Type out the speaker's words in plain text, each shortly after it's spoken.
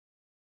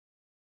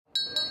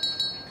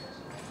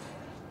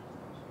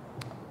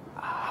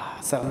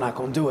said I'm not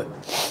gonna do it.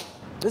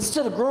 This is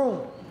to the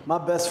groom, my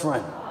best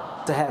friend,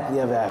 to happily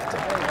ever after.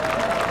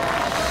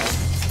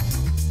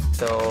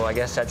 So I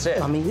guess that's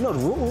it. I mean, you know the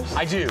rules.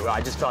 I do.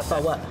 I just thought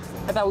that. What?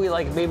 I thought we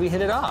like maybe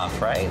hit it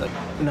off, right? Like,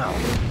 no.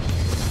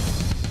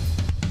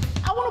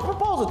 I want to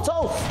propose a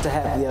toast to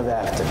happily ever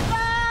after.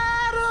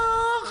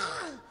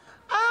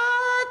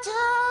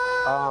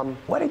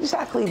 What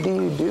exactly do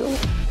you do?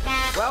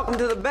 Welcome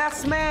to the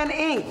Best Man,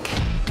 Inc.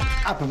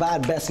 I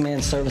provide best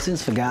man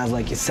services for guys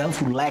like yourself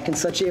who lack in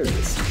such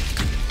areas.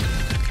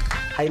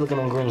 How you looking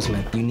on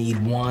groomsmen? You need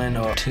 1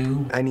 or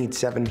 2? I need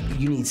 7.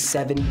 You need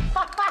 7?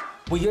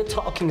 What you're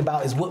talking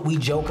about is what we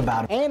joke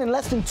about. And in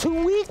less than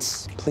 2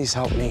 weeks? Please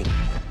help me.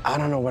 I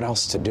don't know what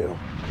else to do.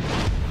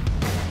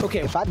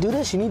 Okay, if I do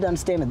this, you need to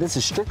understand that this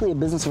is strictly a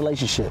business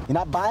relationship. You're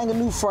not buying a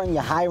new friend,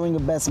 you're hiring a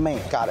best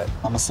man. Got it.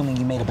 I'm assuming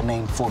you made up a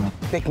name for me.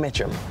 Vic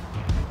Mitchum.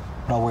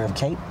 By way of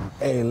Kate?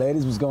 Hey,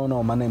 ladies, what's going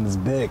on? My name is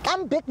Vic.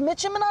 I'm Vic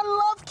Mitchum, and I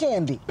love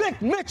candy. Vic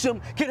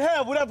Mitchum can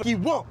have whatever he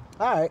wants.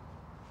 All right.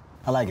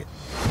 I like it.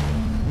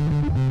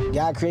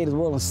 God created the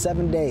world in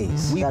 7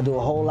 days. We gotta do a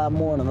whole lot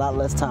more in a lot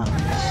less time.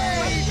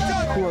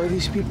 Who are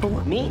these people?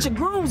 Me? It's a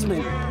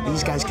groomsman.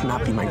 These guys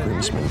cannot be my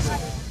groomsmen.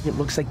 It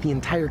looks like the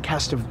entire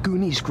cast of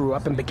Goonies grew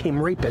up and became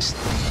rapists.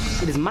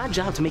 It is my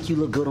job to make you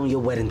look good on your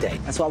wedding day.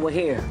 That's why we're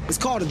here. It's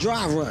called a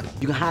dry run.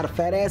 You can hide a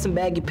fat ass and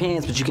baggy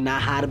pants, but you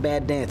cannot hide a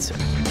bad dancer.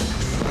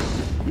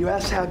 You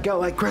asked how a girl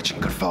like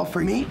Gretchen could fall for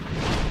me?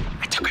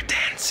 I took her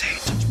dancing.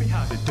 Teach me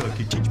how to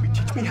ducky, teach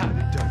me how to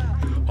ducky.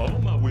 All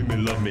my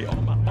women love me, all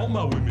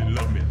my women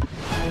love me.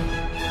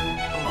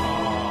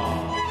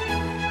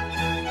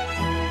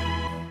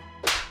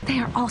 They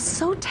are all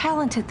so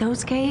talented,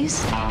 those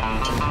gays.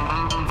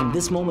 From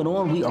this moment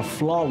on, we are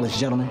flawless,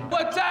 gentlemen.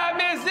 what time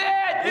is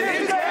it?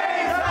 It's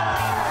game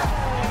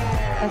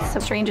time! That's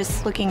the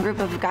strangest looking group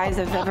of guys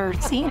I've ever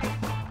seen.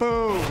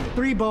 Boom.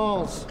 3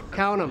 balls.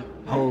 Count them.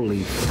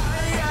 Holy.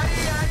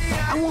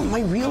 I want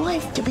my real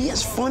life to be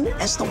as fun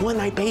as the one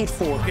I paid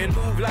for.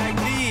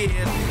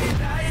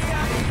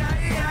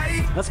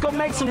 Let's go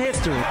make some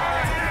history.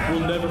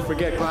 We'll never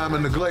forget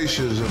climbing the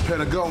glaciers of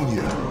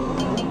Patagonia.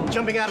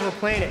 Jumping out of a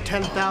plane at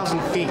 10,000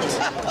 feet.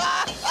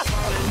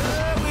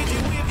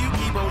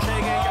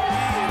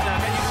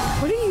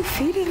 What are you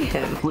feeding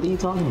him? What are you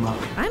talking about?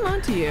 I'm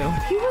onto you.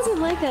 He wasn't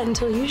like that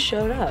until you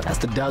showed up. That's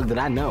the Doug that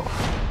I know.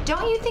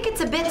 Don't you think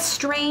it's a bit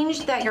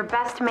strange that your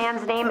best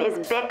man's name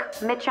is Vic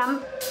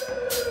Mitchum?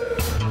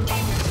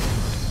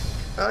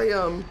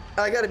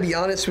 I gotta be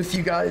honest with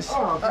you guys.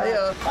 Oh,